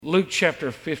Luke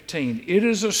chapter 15. It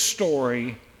is a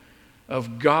story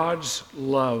of God's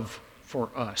love for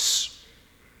us.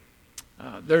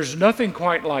 There's nothing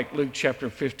quite like Luke chapter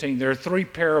 15. There are three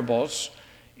parables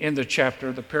in the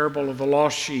chapter: the parable of the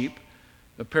lost sheep,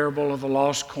 the parable of the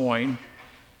lost coin,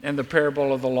 and the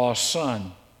parable of the lost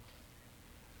son.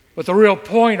 But the real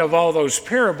point of all those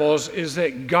parables is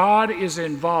that God is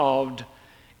involved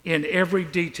in every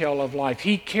detail of life.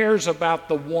 He cares about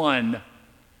the one.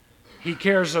 He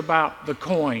cares about the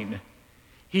coin.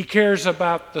 He cares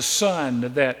about the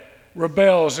son that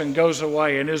rebels and goes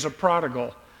away and is a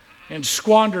prodigal and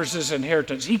squanders his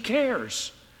inheritance. He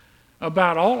cares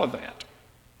about all of that.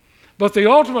 But the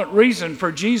ultimate reason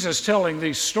for Jesus telling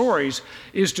these stories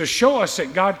is to show us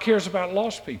that God cares about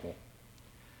lost people.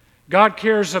 God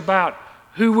cares about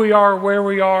who we are, where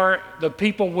we are, the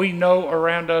people we know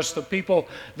around us, the people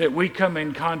that we come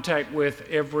in contact with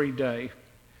every day.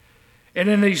 And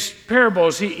in these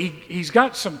parables, he's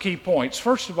got some key points.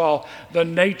 First of all, the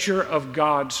nature of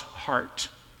God's heart.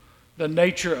 The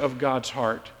nature of God's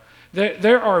heart.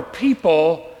 There are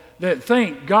people that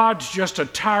think God's just a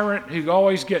tyrant who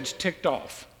always gets ticked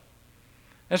off.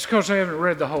 That's because they haven't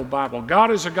read the whole Bible.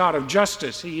 God is a God of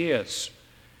justice. He is.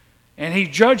 And he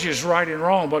judges right and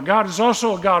wrong. But God is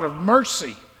also a God of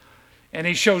mercy. And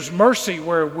he shows mercy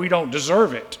where we don't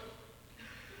deserve it.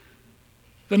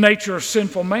 The nature of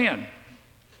sinful man.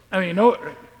 I mean,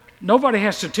 nobody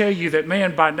has to tell you that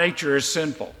man by nature is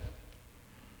sinful.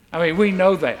 I mean, we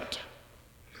know that.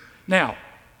 Now,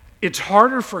 it's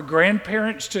harder for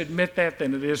grandparents to admit that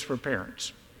than it is for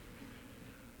parents.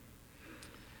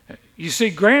 You see,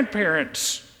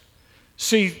 grandparents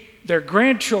see their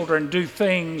grandchildren do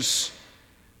things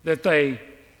that they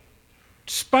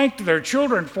spanked their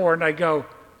children for, and they go,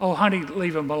 "Oh, honey,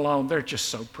 leave them alone. They're just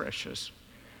so precious.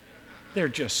 They're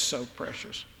just so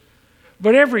precious."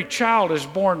 But every child is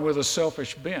born with a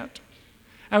selfish bent.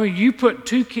 I mean, you put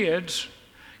two kids,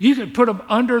 you can put them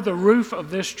under the roof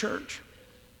of this church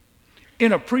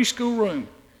in a preschool room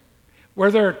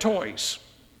where there are toys.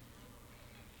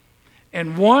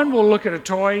 And one will look at a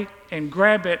toy and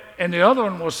grab it, and the other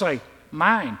one will say,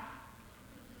 "Mine.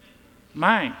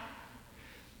 Mine."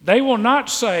 They will not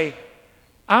say,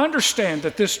 "I understand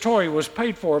that this toy was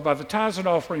paid for by the tithes and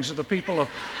offerings of the people of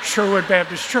Sherwood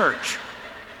Baptist Church,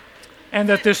 and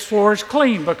that this floor is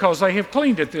clean because they have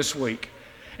cleaned it this week,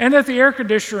 and that the air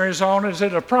conditioner is on, is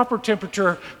at a proper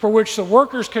temperature for which the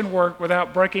workers can work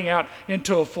without breaking out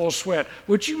into a full sweat.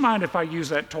 Would you mind if I use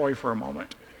that toy for a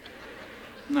moment?"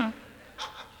 No.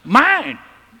 Mine.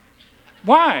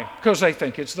 Why? Because they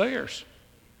think it's theirs.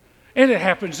 And it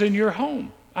happens in your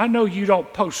home. I know you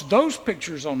don't post those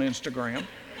pictures on Instagram.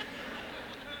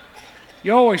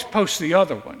 You always post the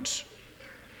other ones.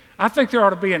 I think there ought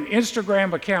to be an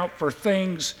Instagram account for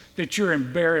things that you're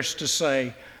embarrassed to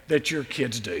say that your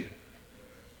kids do.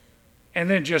 And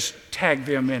then just tag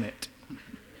them in it.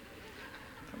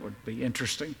 That would be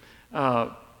interesting.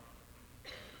 The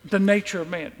nature of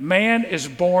man. Man is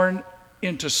born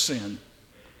into sin.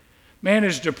 Man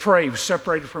is depraved,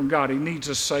 separated from God. He needs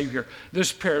a Savior.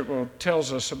 This parable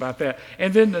tells us about that.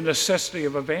 And then the necessity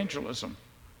of evangelism.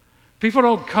 People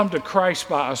don't come to Christ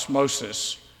by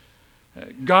osmosis.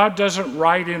 God doesn't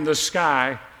write in the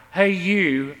sky, "Hey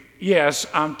you, yes,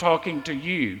 I'm talking to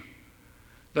you."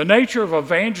 The nature of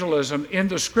evangelism in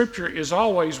the Scripture is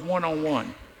always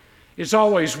one-on-one. It's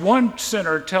always one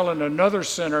sinner telling another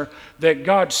sinner that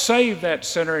God saved that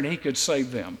sinner and he could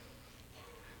save them.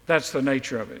 That's the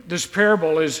nature of it. This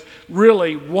parable is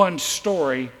really one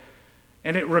story,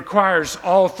 and it requires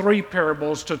all three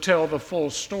parables to tell the full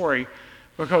story,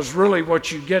 because really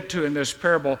what you get to in this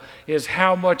parable is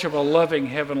how much of a loving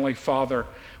Heavenly Father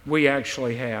we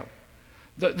actually have.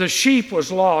 The sheep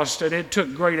was lost, and it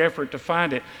took great effort to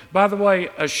find it. By the way,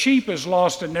 a sheep is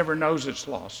lost and never knows it's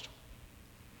lost.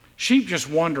 Sheep just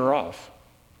wander off.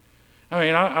 I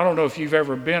mean, I don't know if you've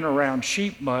ever been around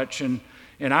sheep much, and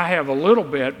I have a little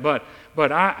bit, but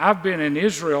I've been in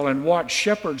Israel and watched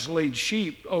shepherds lead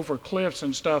sheep over cliffs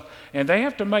and stuff, and they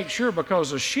have to make sure,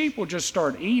 because the sheep will just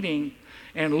start eating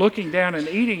and looking down and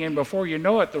eating, and before you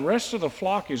know it, the rest of the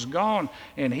flock is gone,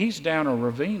 and he's down a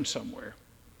ravine somewhere.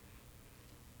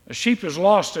 A sheep is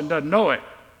lost and doesn't know it,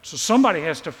 so somebody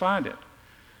has to find it.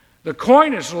 The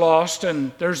coin is lost,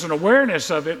 and there's an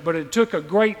awareness of it, but it took a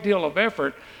great deal of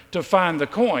effort to find the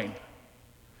coin.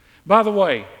 By the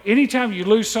way, anytime you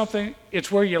lose something, it's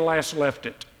where you last left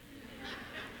it.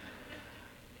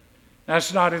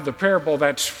 That's not in the parable.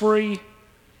 That's free.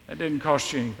 That didn't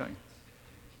cost you anything.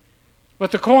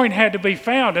 But the coin had to be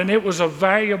found, and it was a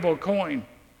valuable coin.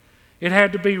 It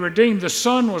had to be redeemed. The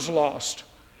son was lost.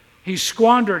 He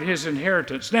squandered his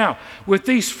inheritance. Now, with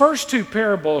these first two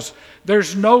parables,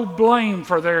 there's no blame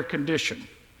for their condition.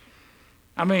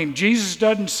 I mean, Jesus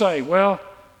doesn't say, well,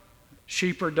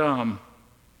 sheep are dumb.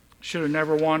 Should have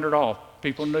never wandered off.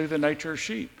 People knew the nature of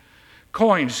sheep.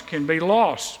 Coins can be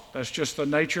lost. That's just the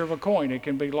nature of a coin. It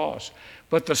can be lost.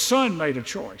 But the son made a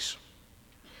choice.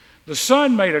 The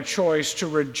son made a choice to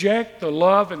reject the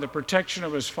love and the protection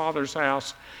of his father's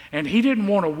house, and he didn't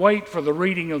want to wait for the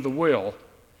reading of the will.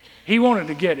 He wanted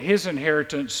to get his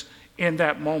inheritance in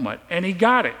that moment, and he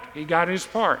got it. He got his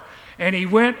part. And he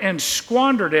went and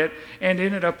squandered it and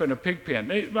ended up in a pig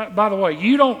pen. By the way,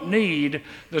 you don't need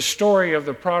the story of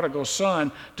the prodigal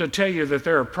son to tell you that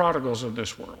there are prodigals in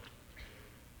this world.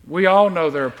 We all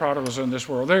know there are prodigals in this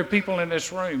world. There are people in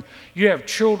this room. You have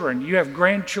children, you have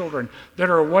grandchildren that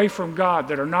are away from God,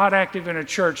 that are not active in a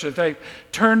church, that they've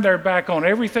turned their back on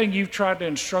everything you've tried to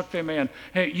instruct them in.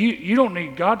 Hey, you don't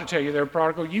need God to tell you they're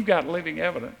prodigal. You've got living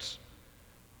evidence.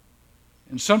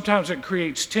 And sometimes it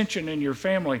creates tension in your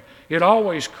family. It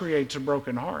always creates a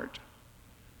broken heart.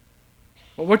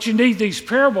 But what you need these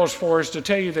parables for is to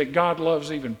tell you that God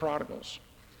loves even prodigals.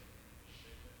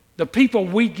 The people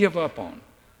we give up on.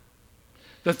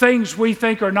 The things we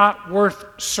think are not worth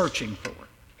searching for.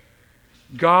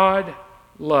 God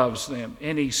loves them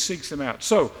and he seeks them out.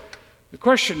 So the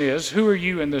question is, who are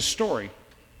you in this story?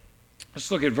 Let's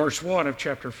look at verse 1 of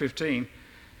chapter 15.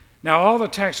 Now all the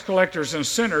tax collectors and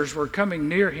sinners were coming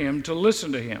near him to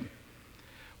listen to him.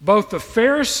 Both the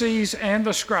Pharisees and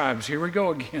the scribes, here we go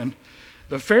again.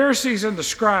 The Pharisees and the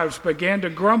scribes began to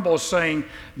grumble, saying,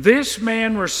 "This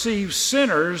man receives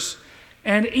sinners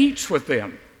and eats with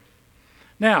them."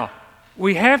 Now,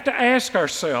 we have to ask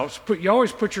ourselves, you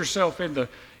always put yourself in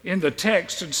the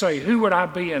text and say, who would I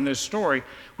be in this story?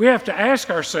 We have to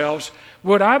ask ourselves,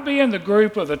 would I be in the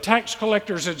group of the tax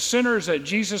collectors and sinners that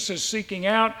Jesus is seeking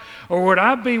out? Or would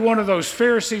I be one of those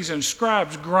Pharisees and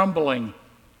scribes grumbling?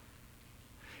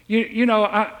 You know,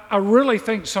 I really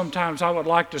think sometimes I would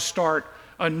like to start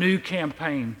a new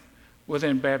campaign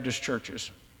within Baptist churches.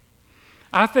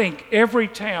 I think every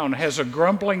town has a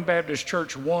grumbling Baptist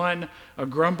church 1, a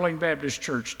grumbling Baptist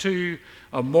church 2,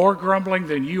 a more grumbling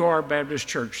than you are Baptist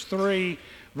church 3.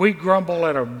 We grumble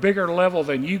at a bigger level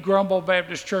than you grumble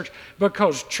Baptist church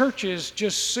because churches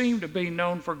just seem to be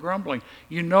known for grumbling.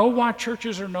 You know why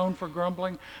churches are known for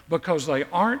grumbling? Because they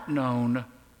aren't known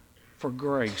for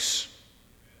grace.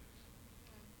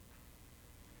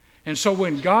 And so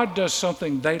when God does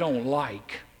something they don't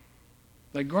like,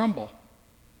 they grumble.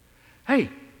 Hey,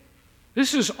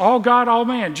 this is all God, all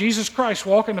man, Jesus Christ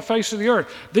walking the face of the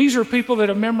earth. These are people that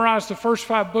have memorized the first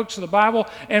 5 books of the Bible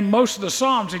and most of the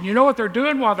Psalms. And you know what they're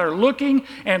doing while they're looking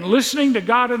and listening to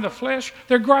God in the flesh?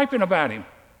 They're griping about him.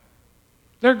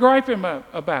 They're griping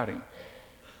about him.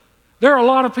 There are a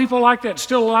lot of people like that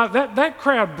still alive. That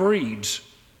crowd breeds.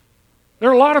 There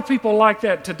are a lot of people like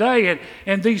that today,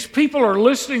 and these people are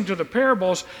listening to the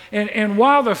parables, and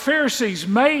while the Pharisees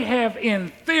may have, in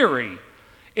theory,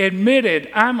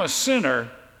 admitted, I'm a sinner,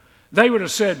 they would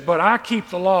have said, but I keep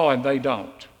the law, and they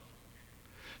don't.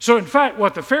 So in fact,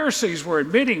 what the Pharisees were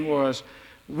admitting was,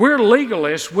 we're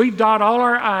legalists, we dot all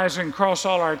our I's and cross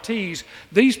all our T's.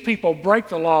 These people break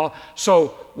the law, so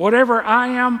whatever I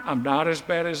am, I'm not as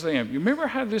bad as them. You remember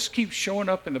how this keeps showing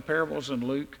up in the parables in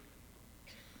Luke?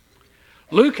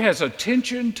 Luke has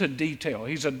attention to detail.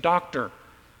 He's a doctor.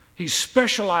 He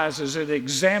specializes in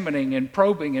examining and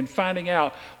probing and finding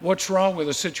out what's wrong with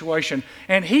a situation.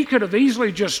 And he could have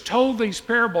easily just told these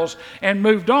parables and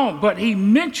moved on. But he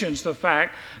mentions the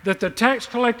fact that the tax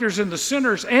collectors and the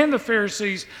sinners and the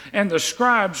Pharisees and the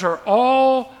scribes are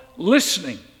all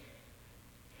listening.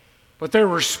 But they're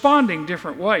responding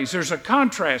different ways. There's a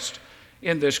contrast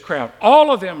in this crowd.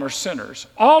 All of them are sinners.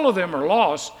 All of them are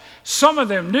lost. Some of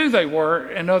them knew they were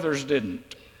and others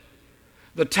didn't.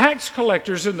 The tax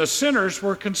collectors and the sinners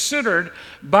were considered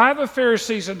by the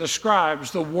Pharisees and the scribes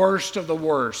the worst of the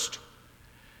worst.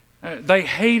 They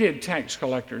hated tax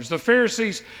collectors. The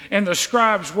Pharisees and the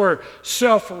scribes were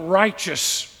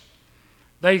self-righteous.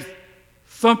 They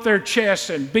thumped their chests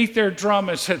and beat their drum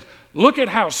and said, look at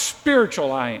how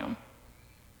spiritual I am.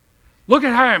 Look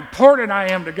at how important I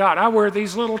am to God. I wear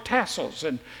these little tassels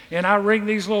and I ring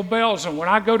these little bells. And when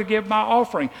I go to give my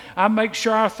offering, I make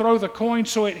sure I throw the coin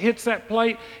so it hits that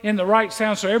plate in the right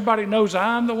sound so everybody knows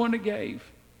I'm the one that gave.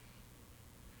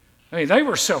 I mean, they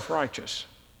were self-righteous.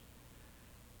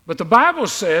 But the Bible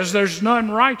says there's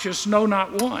none righteous, no,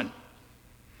 not one.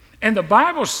 And the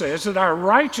Bible says that our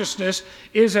righteousness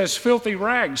is as filthy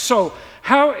rags. So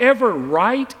however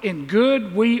right and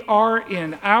good we are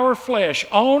in our flesh,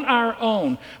 on our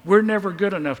own, we're never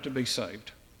good enough to be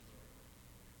saved.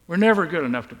 We're never good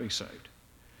enough to be saved.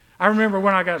 I remember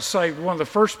when I got saved, one of the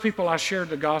first people I shared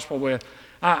the gospel with,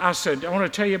 I said, I want to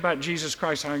tell you about Jesus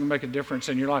Christ, how he can make a difference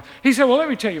in your life. He said, well, let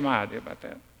me tell you my idea about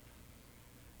that.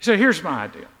 He said, here's my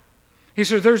idea. He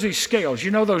said, there's these scales. You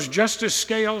know those justice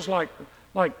scales like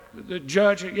the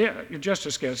judge? Yeah, your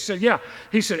justice scales. He said, yeah.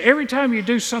 He said, every time you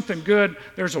do something good,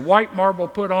 there's a white marble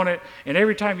put on it. And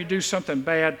every time you do something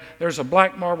bad, there's a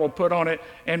black marble put on it.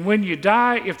 And when you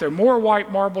die, if there are more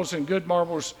white marbles and good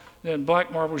marbles than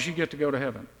black marbles, you get to go to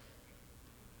heaven.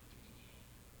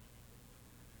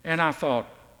 And I thought,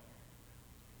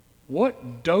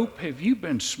 what dope have you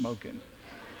been smoking?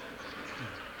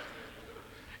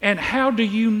 And how do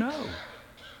you know?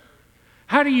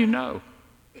 How do you know?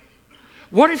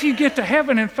 What if you get to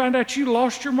heaven and find out you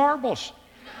lost your marbles?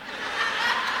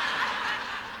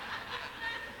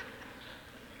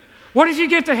 What if you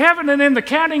get to heaven and in the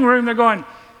counting room they're going,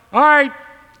 all right,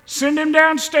 send him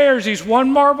downstairs, he's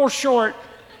one marble short.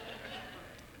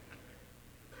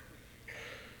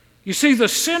 You see, the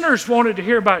sinners wanted to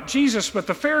hear about Jesus, but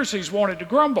the Pharisees wanted to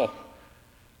grumble.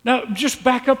 Now, just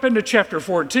back up into chapter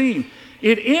 14.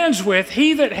 It ends with,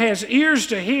 he that has ears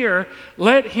to hear,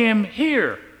 let him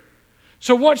hear.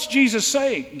 So what's Jesus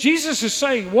saying? Jesus is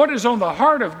saying what is on the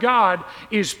heart of God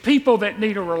is people that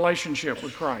need a relationship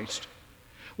with Christ.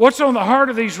 What's on the heart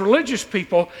of these religious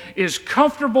people is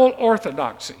comfortable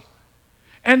orthodoxy.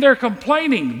 And they're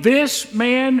complaining, this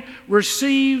man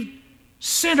received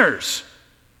sinners.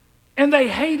 And they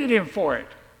hated him for it.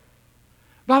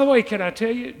 By the way, can I tell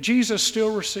you, Jesus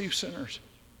still receives sinners.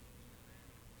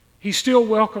 He still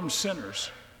welcomes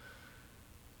sinners.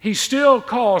 He still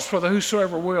calls for the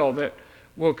whosoever will that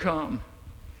will come.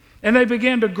 And they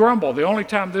began to grumble. The only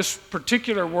time this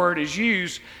particular word is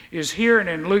used is here and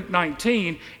in Luke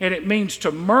 19, and it means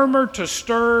to murmur, to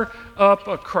stir up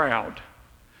a crowd.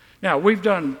 Now, we've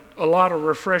done a lot of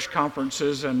refresh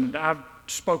conferences, and I've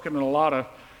spoken at a lot of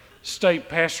state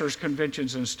pastors'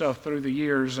 conventions and stuff through the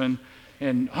years, and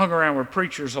hung around with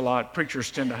preachers a lot.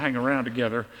 Preachers tend to hang around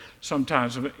together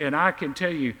sometimes. And I can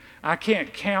tell you, I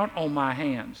can't count on my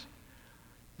hands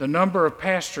the number of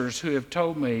pastors who have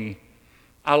told me,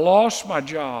 I lost my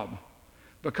job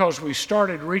because we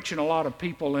started reaching a lot of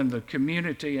people in the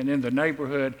community and in the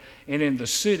neighborhood and in the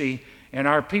city, and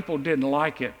our people didn't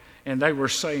like it, and they were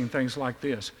saying things like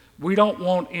this: we don't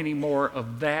want any more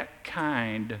of that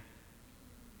kind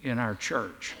in our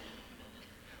church.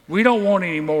 We don't want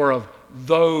any more of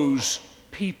those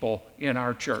people in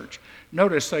our church.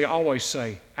 Notice they always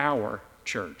say our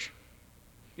church.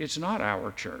 It's not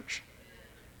our church.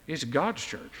 It's God's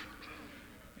church.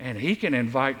 And he can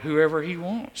invite whoever he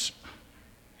wants.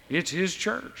 It's his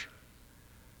church.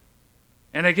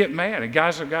 And they get mad. And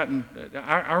guys have gotten,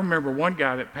 I remember one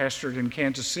guy that pastored in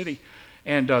Kansas City,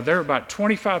 and there were about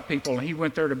 25 people, and he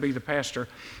went there to be the pastor.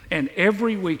 And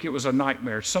every week it was a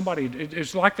nightmare.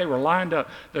 It's like they were lined up.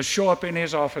 They'll show up in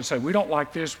his office and say, we don't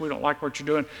like this, we don't like what you're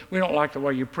doing, we don't like the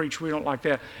way you preach, we don't like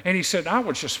that. And he said, I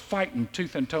was just fighting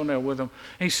tooth and toenail with them.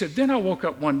 And he said, then I woke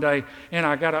up one day and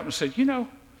I got up and said, you know,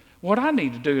 what I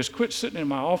need to do is quit sitting in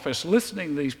my office listening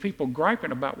to these people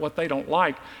griping about what they don't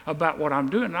like about what I'm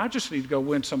doing. And I just need to go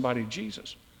win somebody to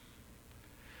Jesus.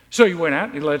 So he went out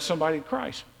and he led somebody to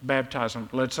Christ, baptized them,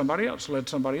 led somebody else.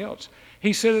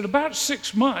 He said at about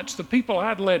 6 months, the people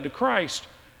I'd led to Christ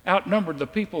outnumbered the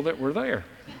people that were there.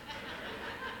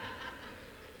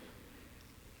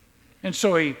 And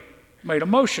so he made a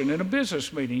motion in a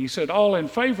business meeting. He said, all in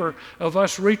favor of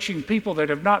us reaching people that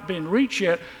have not been reached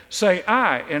yet, say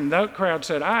aye. And that crowd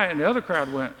said aye, and the other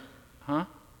crowd went, huh?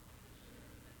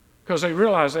 Because they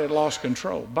realized they had lost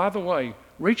control. By the way,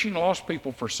 reaching lost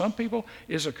people for some people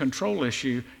is a control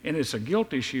issue, and it's a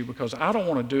guilt issue because I don't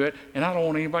want to do it and I don't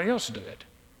want anybody else to do it.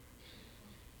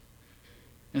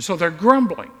 And so they're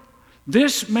grumbling.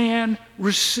 This man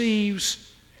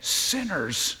receives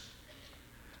sinners.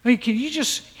 I mean, can you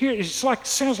just hear it?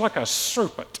 Sounds like a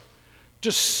serpent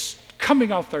just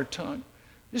coming off their tongue.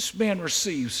 This man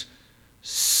receives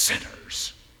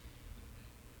sinners.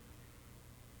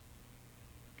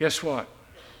 Guess what?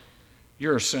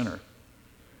 You're a sinner.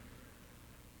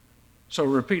 So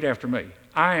repeat after me.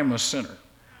 I am a sinner.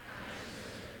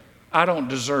 I don't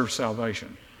deserve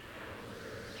salvation.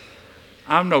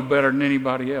 I'm no better than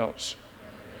anybody else.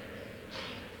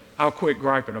 I'll quit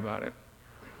griping about it.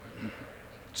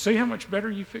 See how much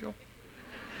better you feel?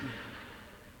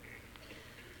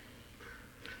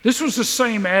 This was the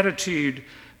same attitude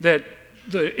that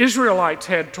the Israelites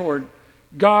had toward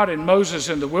God and Moses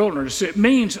in the wilderness. It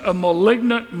means a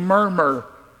malignant murmur.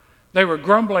 They were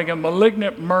grumbling, a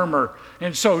malignant murmur.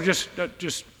 And so just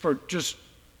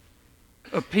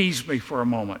appease me for a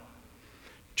moment.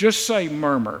 Just say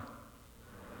murmur.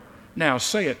 Now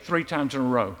say it 3 times in a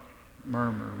row.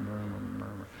 Murmur, murmur,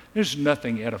 murmur. There's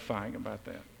nothing edifying about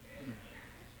that.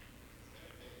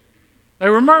 They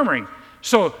were murmuring.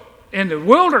 So in the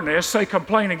wilderness, they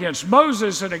complain against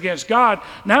Moses and against God.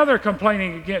 Now they're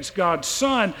complaining against God's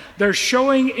Son. They're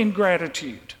showing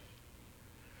ingratitude.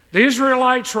 The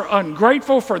Israelites were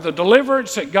ungrateful for the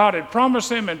deliverance that God had promised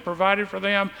them and provided for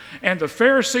them. And the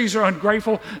Pharisees are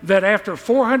ungrateful that after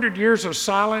 400 years of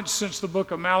silence since the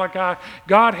book of Malachi,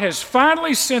 God has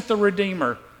finally sent the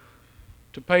Redeemer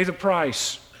to pay the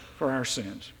price for our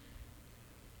sins.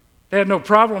 They had no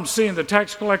problem seeing the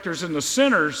tax collectors and the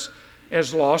sinners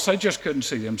as lost. They just couldn't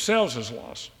see themselves as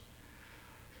lost.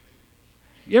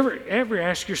 You ever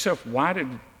ask yourself, why did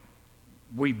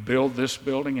we build this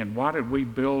building, and why did we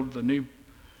build the new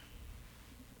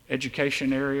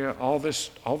education area, all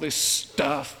this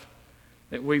stuff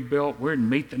that we built? We're in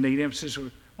Meet the Need emphasis.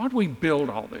 Why did we build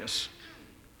all this?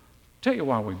 I'll tell you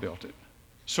why we built it.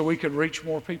 So we could reach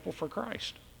more people for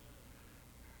Christ.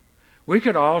 We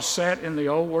could all sat in the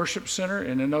old worship center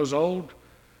and in those old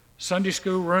Sunday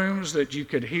school rooms that you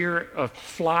could hear a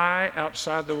fly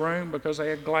outside the room because they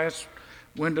had glass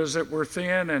windows that were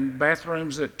thin and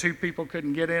bathrooms that 2 people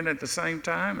couldn't get in at the same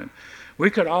time. And we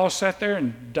could all sat there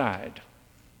and died.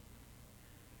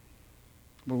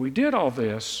 But we did all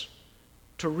this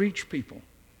to reach people.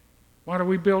 Why do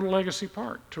we build Legacy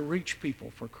Park? To reach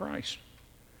people for Christ.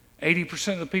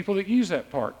 80% of the people that use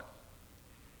that park,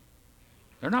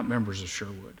 they're not members of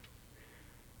Sherwood.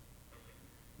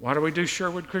 Why do we do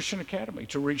Sherwood Christian Academy?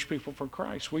 To reach people for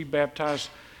Christ. We baptize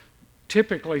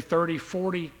typically 30,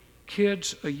 40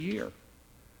 kids a year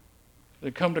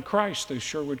that come to Christ through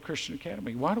Sherwood Christian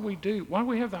Academy. Why do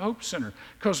we have the Hope Center?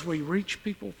 Because we reach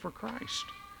people for Christ.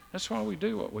 That's why we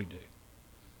do what we do.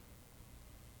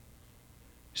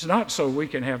 It's not so we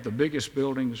can have the biggest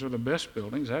buildings or the best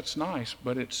buildings. That's nice,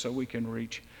 but it's so we can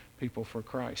reach people for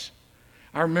Christ.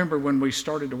 I remember when we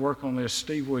started to work on this,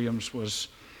 Steve Williams was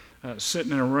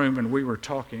sitting in a room and we were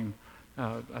talking.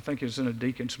 I think it was in a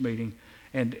deacon's meeting.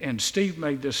 And Steve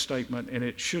made this statement, and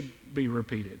it should be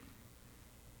repeated.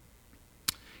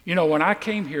 You know, when I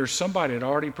came here, somebody had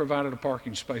already provided a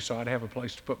parking space so I'd have a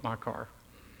place to put my car.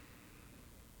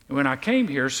 And when I came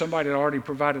here, somebody had already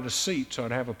provided a seat so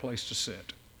I'd have a place to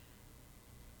sit.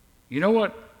 You know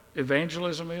what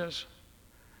evangelism is?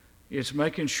 It's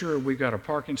making sure we've got a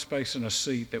parking space and a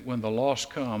seat that when the lost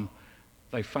come,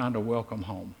 they find a welcome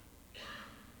home.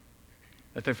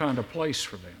 That they find a place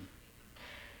for them.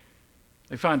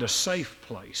 They find a safe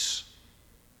place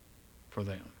for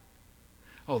them.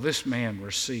 Oh, this man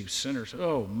receives sinners.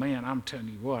 Oh, man, I'm telling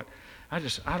you what. I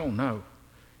don't know.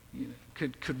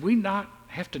 Could we not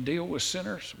have to deal with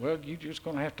sinners? Well, you're just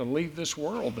going to have to leave this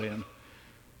world then.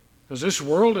 Because this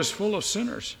world is full of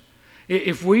sinners.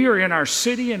 If we are in our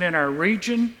city and in our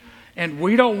region and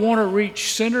we don't want to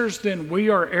reach sinners, then we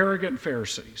are arrogant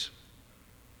Pharisees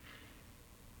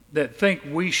that think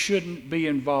we shouldn't be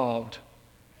involved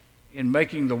in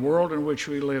making the world in which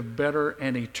we live better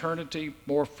and eternity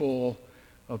more full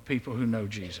of people who know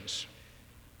Jesus.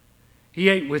 He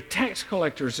ate with tax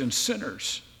collectors and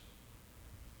sinners.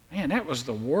 Man, that was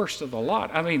the worst of the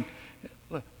lot. I mean,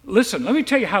 listen, let me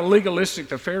tell you how legalistic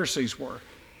the Pharisees were.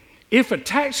 If a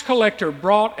tax collector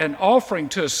brought an offering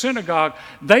to a synagogue,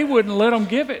 they wouldn't let them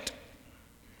give it.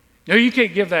 No, you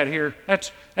can't give that here.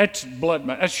 That's blood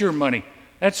money. That's your money.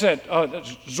 That's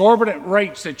exorbitant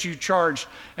rates that you charge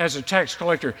as a tax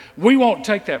collector. We won't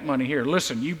take that money here.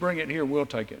 Listen, you bring it here, we'll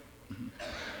take it.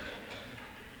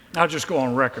 I'll just go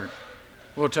on record.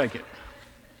 We'll take it.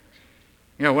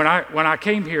 You know, when I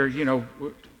came here, you know,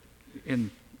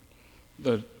 in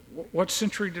the, what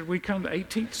century did we come? The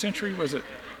 18th century? Was it?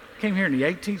 Came here in the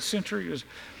 18th century? It was,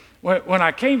 when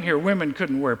I came here, women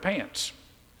couldn't wear pants.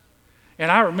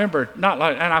 And I remember and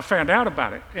I found out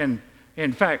about it. And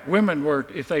in fact, women were,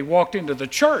 if they walked into the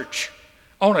church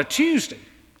on a Tuesday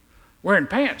wearing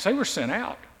pants, they were sent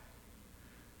out.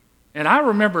 And I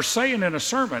remember saying in a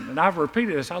sermon, and I've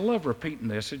repeated this, I love repeating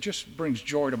this, it just brings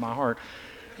joy to my heart.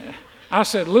 I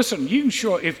said, listen, you can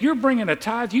show up, if you're bringing a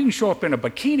tithe, you can show up in a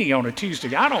bikini on a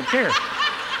Tuesday. I don't care.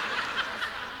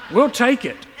 We'll take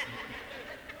it.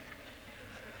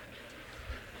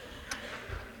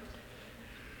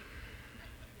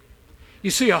 You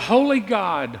see, a holy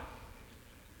God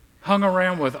hung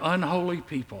around with unholy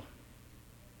people.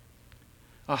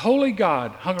 A holy God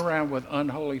hung around with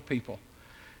unholy people.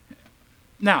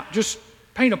 Now, just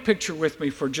paint a picture with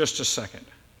me for just a second.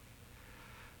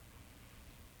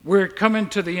 We're coming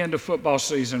to the end of football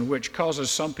season, which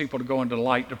causes some people to go into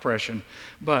light depression.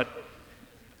 But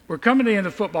we're coming to the end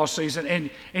of football season,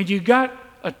 and you got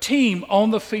a team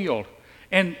on the field,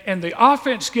 and the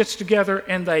offense gets together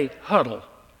and they huddle,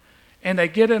 and they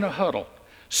get in a huddle.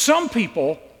 Some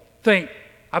people think,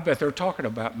 I bet they're talking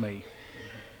about me.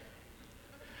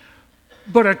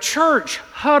 But a church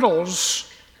huddles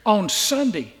on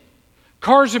Sunday.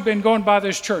 Cars have been going by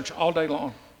this church all day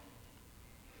long.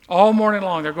 All morning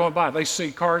long they're going by. They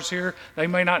see cars here. They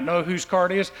may not know whose car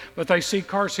it is, but they see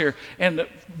cars here. And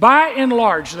by and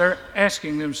large, they're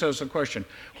asking themselves the question,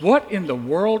 what in the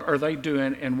world are they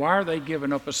doing, and why are they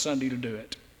giving up a Sunday to do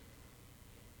it?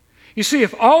 You see,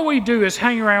 if all we do is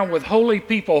hang around with holy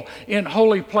people in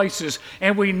holy places,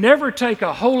 and we never take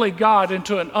a holy God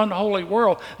into an unholy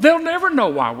world, they'll never know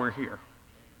why we're here.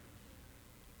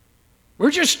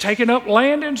 We're just taking up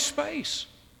land and space.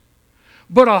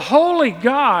 But a holy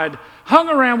God hung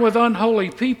around with unholy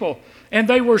people, and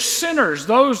they were sinners,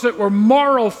 those that were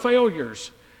moral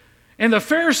failures. And the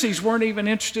Pharisees weren't even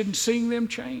interested in seeing them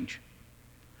change.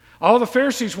 All the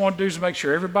Pharisees wanted to do is make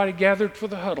sure everybody gathered for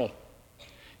the huddle.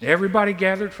 Everybody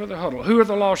gathered for the huddle. Who are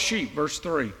the lost sheep? Verse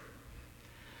 3.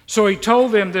 So he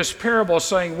told them this parable,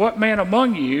 saying, what man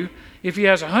among you, if he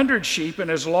has 100 sheep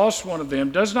and has lost one of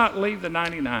them, does not leave the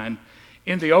 99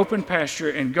 in the open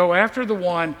pasture and go after the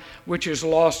one which is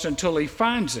lost until he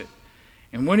finds it?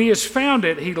 And when he has found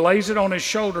it, he lays it on his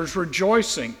shoulders,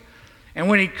 rejoicing. And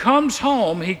when he comes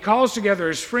home, he calls together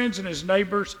his friends and his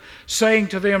neighbors, saying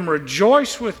to them,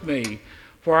 rejoice with me,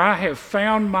 for I have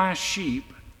found my sheep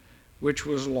which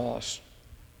was lost.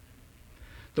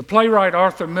 The playwright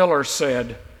Arthur Miller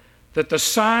said that the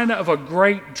sign of a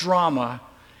great drama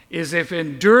is if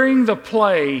during the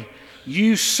play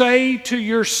you say to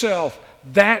yourself,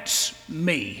 that's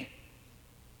me.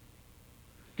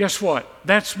 Guess what?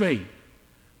 That's me.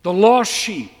 The lost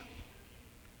sheep.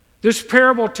 This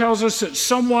parable tells us that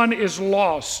someone is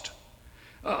lost.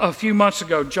 A few months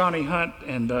ago, Johnny Hunt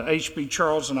and H.B.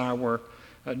 Charles and I were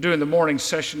doing the morning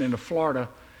session in the Florida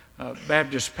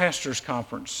Baptist Pastors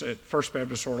Conference at First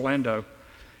Baptist Orlando.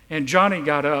 And Johnny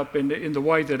got up in the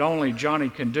way that only Johnny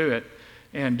can do it.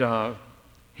 And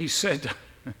he said,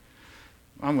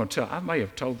 I'm going to tell, I may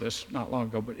have told this not long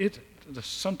ago, but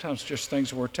sometimes just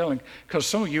things worth telling, because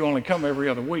some of you only come every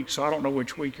other week, so I don't know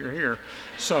which week you're here.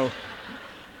 So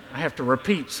I have to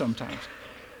repeat sometimes.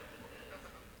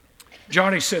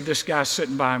 Johnny said this guy's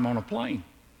sitting by him on a plane.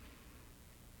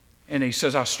 And he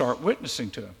says, I start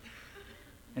witnessing to him.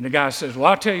 And the guy says,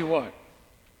 well, I'll tell you what.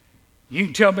 You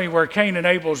can tell me where Cain and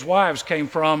Abel's wives came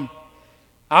from.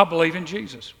 I'll believe in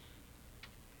Jesus.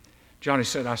 Johnny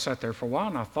said, I sat there for a while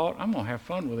and I thought, I'm going to have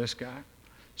fun with this guy.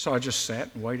 So I just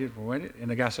sat and waited. And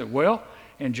the guy said, well,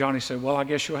 and Johnny said, well, I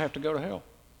guess you'll have to go to hell.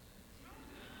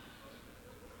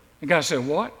 The guy said,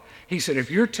 what? He said,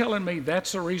 if you're telling me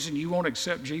that's the reason you won't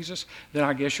accept Jesus, then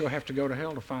I guess you'll have to go to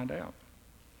hell to find out.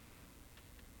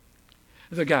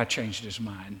 The guy changed his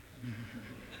mind.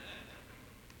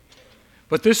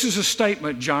 But this is a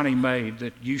statement Johnny made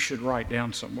that you should write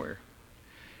down somewhere.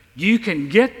 You can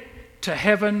get to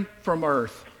heaven from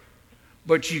earth,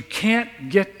 but you can't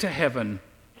get to heaven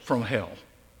from hell.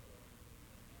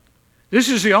 This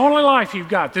is the only life you've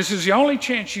got. This is the only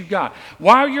chance you've got.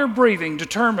 While you're breathing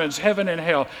determines heaven and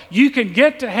hell. You can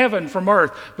get to heaven from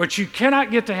earth, but you cannot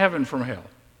get to heaven from hell.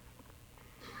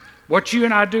 What you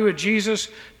and I do with Jesus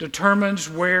determines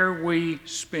where we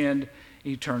spend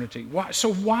eternity.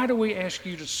 So why do we ask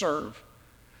you to serve?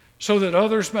 So that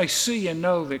others may see and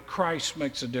know that Christ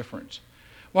makes a difference.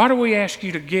 Why do we ask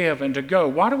you to give and to go?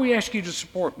 Why do we ask you to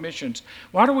support missions?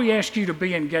 Why do we ask you to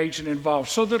be engaged and involved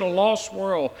so that a lost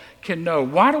world can know?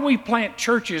 Why do we plant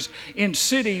churches in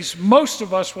cities most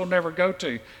of us will never go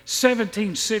to?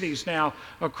 17 cities now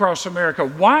across America.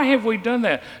 Why have we done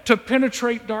that? To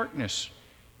penetrate darkness.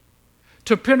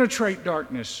 To penetrate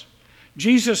darkness.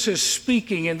 Jesus is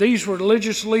speaking, and these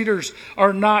religious leaders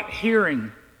are not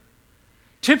hearing.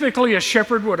 Typically, a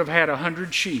shepherd would have had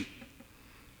 100 sheep.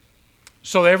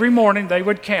 So every morning they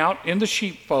would count in the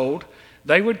sheepfold.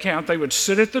 They would count. They would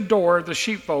sit at the door of the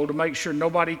sheepfold to make sure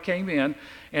nobody came in,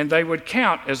 and they would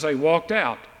count as they walked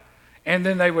out. And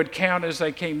then they would count as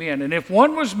they came in. And if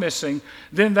one was missing,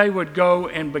 then they would go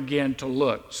and begin to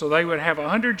look. So they would have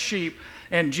 100 sheep,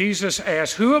 and Jesus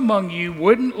asked, who among you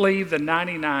wouldn't leave the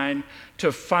 99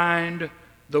 to find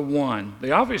the one?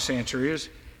 The obvious answer is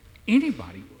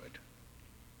anybody would.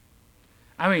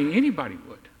 Anybody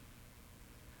would.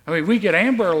 We get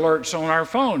Amber Alerts on our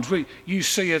phones. You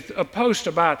see a post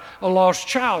about a lost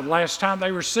child. Last time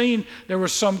they were seen, there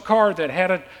was some car that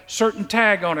had a certain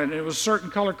tag on it, and it was a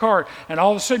certain color car. And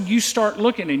all of a sudden, you start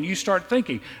looking and you start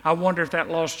thinking, I wonder if that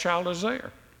lost child is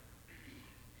there.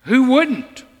 Who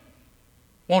wouldn't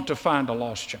want to find a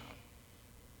lost child?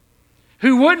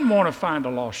 Who wouldn't want to find a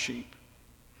lost sheep?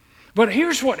 But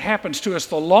here's what happens to us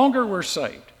the longer we're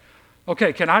saved.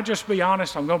 Okay, can I just be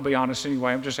honest? I'm going to be honest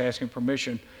anyway. I'm just asking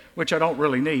permission, which I don't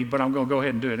really need, but I'm going to go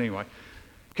ahead and do it anyway.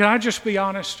 Can I just be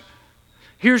honest?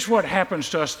 Here's what happens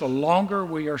to us the longer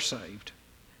we are saved.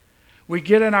 We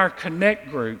get in our connect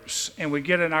groups and we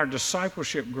get in our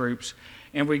discipleship groups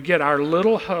and we get our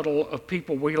little huddle of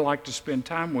people we like to spend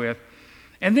time with.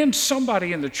 And then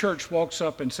somebody in the church walks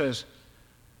up and says,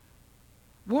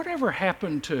 "Whatever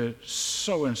happened to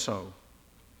so-and-so?"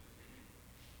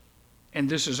 And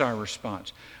this is our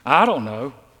response. "I don't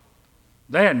know.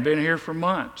 They hadn't been here for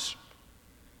months."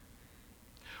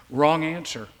 Wrong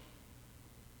answer.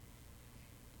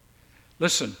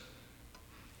 Listen,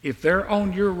 if they're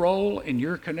on your roll in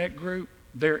your connect group,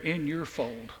 they're in your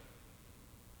fold.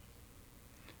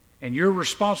 And you're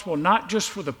responsible not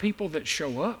just for the people that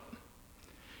show up,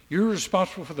 you're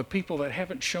responsible for the people that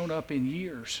haven't shown up in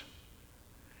years.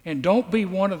 And don't be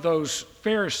one of those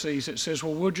Pharisees that says,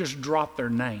 "Well, we'll just drop their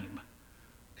name."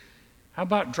 How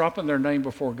about dropping their name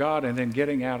before God and then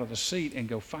getting out of the seat and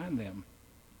go find them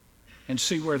and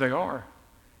see where they are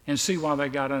and see why they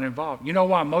got uninvolved? You know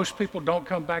why most people don't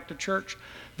come back to church?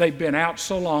 They've been out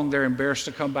so long they're embarrassed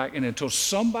to come back. And until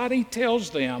somebody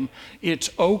tells them it's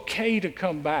okay to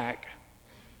come back,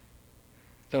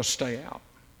 they'll stay out.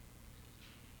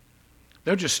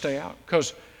 They'll just stay out.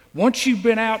 Because once you've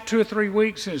been out 2 or 3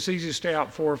 weeks, and it's easy to stay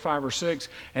out 4 or 5 or 6,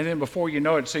 and then before you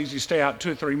know it, it's easy to stay out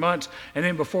 2 or 3 months, and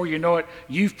then before you know it,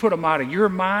 you've put them out of your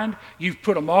mind, you've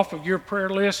put them off of your prayer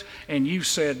list, and you've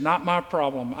said, "Not my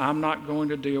problem, I'm not going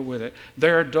to deal with it.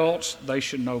 They're adults, they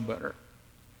should know better."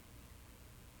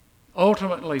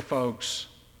 Ultimately, folks,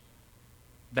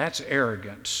 that's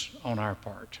arrogance on our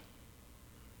part.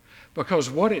 Because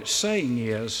what it's saying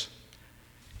is,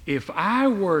 if I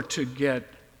were to get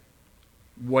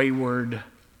wayward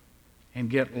and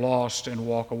get lost and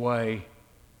walk away,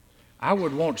 I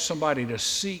would want somebody to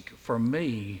seek for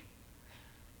me,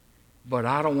 but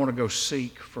I don't want to go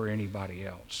seek for anybody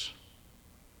else.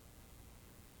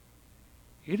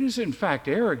 It is in fact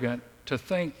arrogant to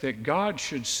think that God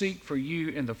should seek for you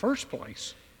in the first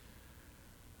place,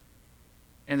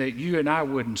 and that you and I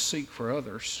wouldn't seek for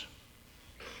others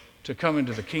to come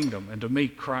into the kingdom and to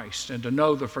meet Christ and to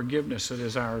know the forgiveness that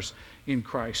is ours in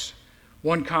Christ.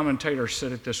 One commentator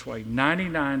said it this way: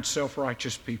 99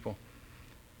 self-righteous people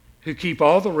who keep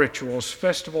all the rituals,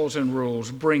 festivals, and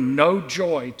rules bring no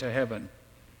joy to heaven.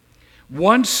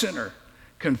 One sinner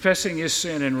confessing his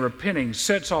sin and repenting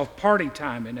sets off party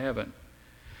time in heaven.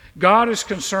 God is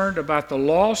concerned about the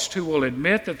lost who will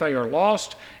admit that they are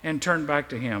lost and turn back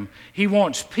to Him. He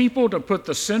wants people to put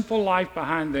the sinful life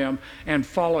behind them and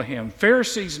follow Him.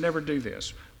 Pharisees never do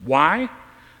this. Why?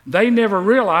 They never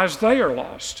realize they are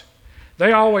lost.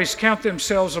 They always count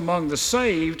themselves among the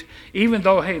saved, even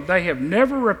though they have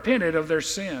never repented of their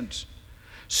sins.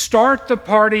 Start the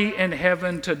party in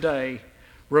heaven today.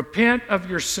 Repent of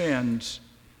your sins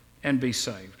and be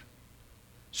saved.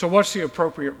 So what's the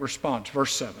appropriate response?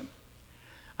 Verse 7.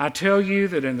 "I tell you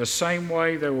that in the same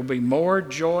way there will be more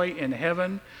joy in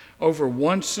heaven over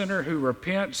one sinner who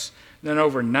repents than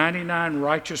over 99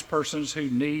 righteous persons who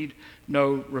need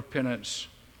no repentance."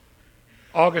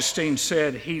 Augustine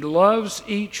said, "He loves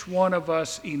each one of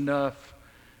us enough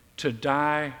to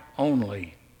die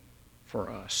only for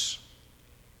us."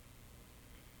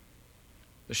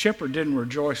 The shepherd didn't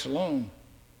rejoice alone.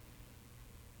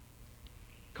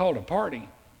 He called a party,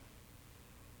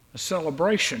 a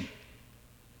celebration.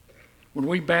 When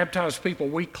we baptize people,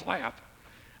 we clap.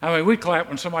 I mean, we clap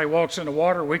when somebody walks in the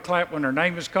water. We clap when their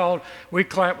name is called. We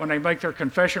clap when they make their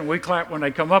confession. We clap when they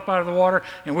come up out of the water.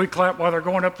 And we clap while they're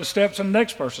going up the steps and the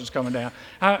next person's coming down.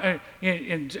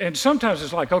 And sometimes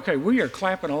it's like, okay, we are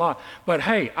clapping a lot. But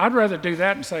hey, I'd rather do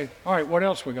that and say, all right, what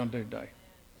else are we going to do today?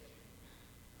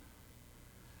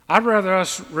 I'd rather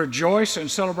us rejoice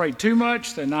and celebrate too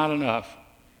much than not enough.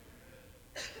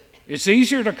 It's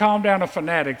easier to calm down a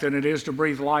fanatic than it is to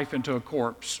breathe life into a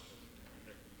corpse.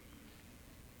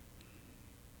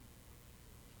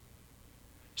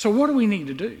 So what do we need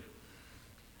to do?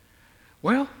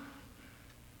 Well,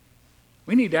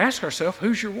 we need to ask ourselves,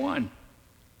 who's your one?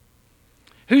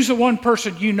 Who's the one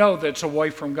person you know that's away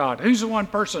from God? Who's the one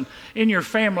person in your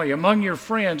family, among your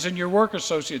friends, in your work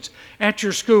associates, at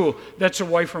your school that's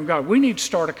away from God? We need to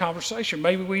start a conversation.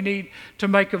 Maybe we need to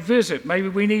make a visit. Maybe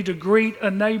we need to greet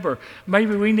a neighbor.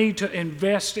 Maybe we need to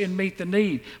invest in Meet the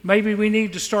Need. Maybe we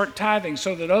need to start tithing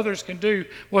so that others can do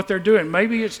what they're doing.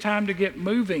 Maybe it's time to get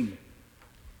moving.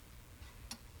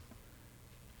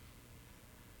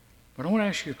 But I want to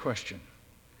ask you a question.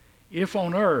 If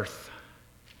on earth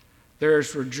there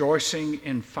is rejoicing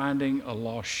in finding a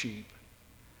lost sheep.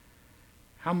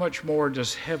 How much more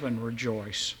does heaven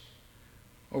rejoice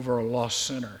over a lost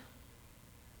sinner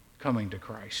coming to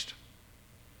Christ?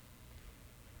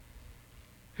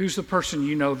 Who's the person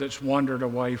you know that's wandered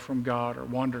away from God or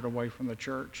wandered away from the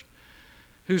church?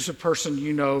 Who's the person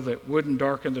you know that wouldn't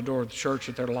darken the door of the church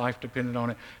if their life depended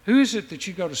on it? Who is it that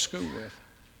you go to school with?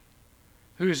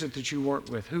 Who is it that you work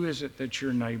with? Who is it that's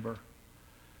your neighbor?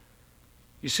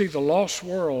 You see, the lost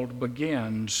world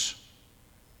begins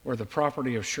where the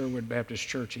property of Sherwood Baptist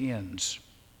Church ends.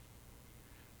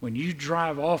 When you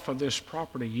drive off of this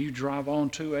property, you drive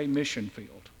onto a mission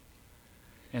field.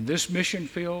 And this mission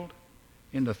field,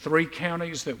 in the 3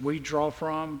 counties that we draw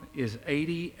from, is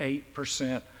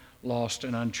 88% lost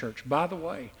and unchurched. By the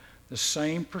way, the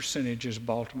same percentage as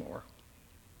Baltimore,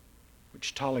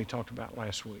 which Tolly talked about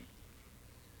last week.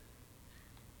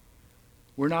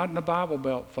 We're not in the Bible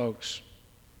Belt, folks.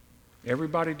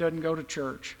 Everybody doesn't go to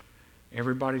church.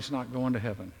 Everybody's not going to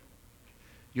heaven.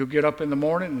 You'll get up in the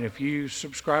morning, and if you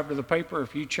subscribe to the paper,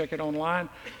 if you check it online,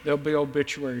 there'll be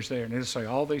obituaries there, and it'll say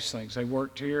all these things. They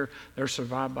worked here. They're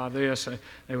survived by this.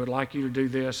 They would like you to do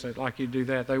this. They'd like you to do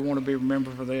that. They want to be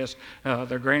remembered for this.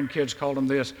 Their grandkids called them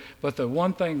this. But the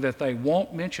one thing that they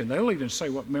won't mention, they'll even say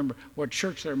what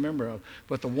church they're a member of,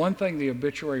 but the one thing the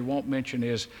obituary won't mention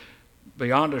is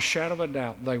beyond a shadow of a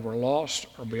doubt they were lost,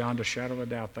 or beyond a shadow of a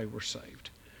doubt they were saved.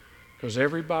 Because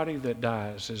everybody that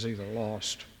dies is either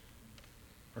lost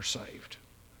or saved.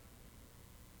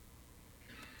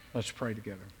 Let's pray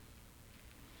together.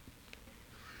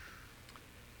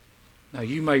 Now,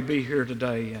 you may be here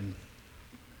today and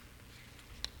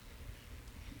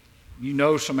you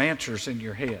know some answers in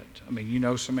your head. I mean, you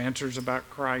know some answers about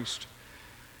Christ.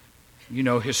 You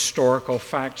know historical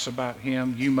facts about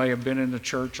Him. You may have been in the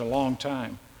church a long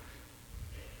time.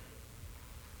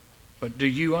 But do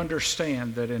you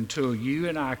understand that until you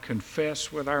and I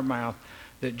confess with our mouth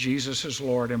that Jesus is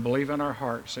Lord and believe in our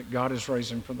hearts that God is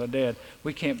raising from the dead,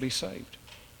 we can't be saved?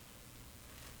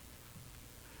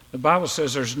 The Bible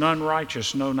says there's none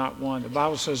righteous, no, not one. The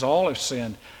Bible says all have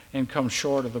sinned and come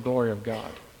short of the glory of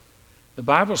God. The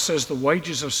Bible says the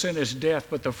wages of sin is death,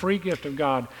 but the free gift of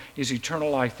God is eternal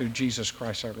life through Jesus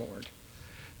Christ our Lord.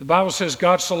 The Bible says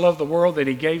God so loved the world that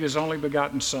He gave His only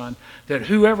begotten Son, that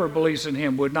whoever believes in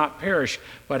Him would not perish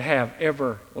but have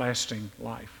everlasting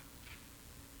life.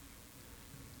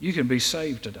 You can be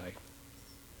saved today.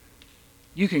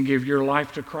 You can give your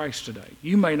life to Christ today.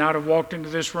 You may not have walked into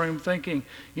this room thinking,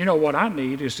 you know, what I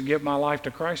need is to give my life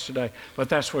to Christ today, but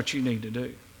that's what you need to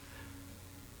do.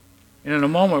 And in a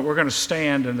moment, we're going to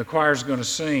stand and the choir's going to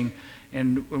sing.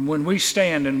 And when we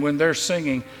stand and when they're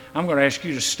singing, I'm going to ask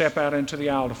you to step out into the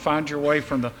aisle, to find your way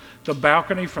from the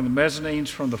balcony, from the mezzanines,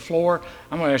 from the floor.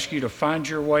 I'm going to ask you to find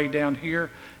your way down here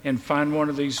and find one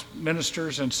of these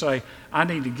ministers and say, I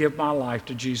need to give my life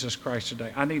to Jesus Christ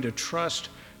today. I need to trust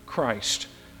Christ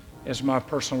as my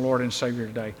personal Lord and Savior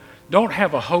today. Don't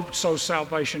have a hope-so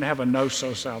salvation, have a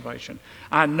know-so salvation.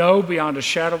 I know beyond a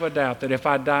shadow of a doubt that if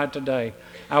I died today,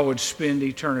 I would spend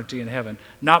eternity in heaven.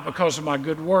 Not because of my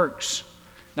good works,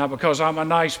 not because I'm a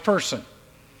nice person,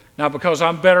 not because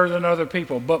I'm better than other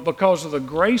people, but because of the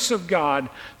grace of God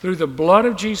through the blood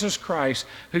of Jesus Christ,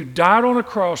 who died on a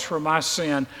cross for my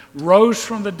sin, rose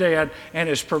from the dead, and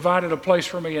has provided a place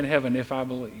for me in heaven if I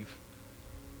believe.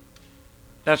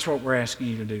 That's what we're asking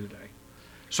you to do today.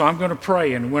 So I'm going to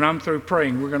pray, and when I'm through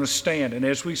praying, we're going to stand. And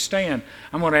as we stand,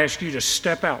 I'm going to ask you to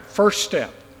step out. First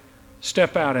step.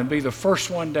 Step out and be the first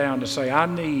one down to say, I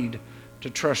need to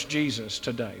trust Jesus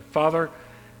today. Father,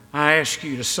 I ask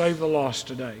you to save the lost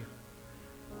today.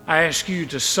 I ask you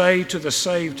to say to the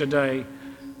saved today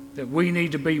that we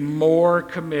need to be more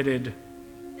committed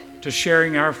to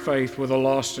sharing our faith with a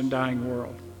lost and dying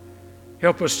world.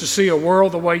 Help us to see a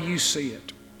world the way you see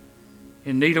it,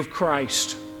 in need of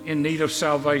Christ, in need of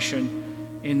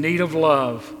salvation, in need of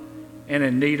love, and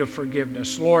in need of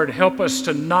forgiveness. Lord, help us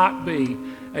to not be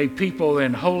a people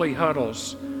in holy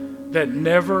huddles that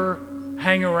never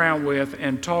hang around with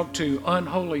and talk to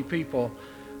unholy people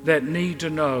that need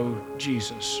to know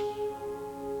Jesus.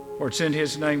 For it's in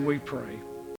His name we pray.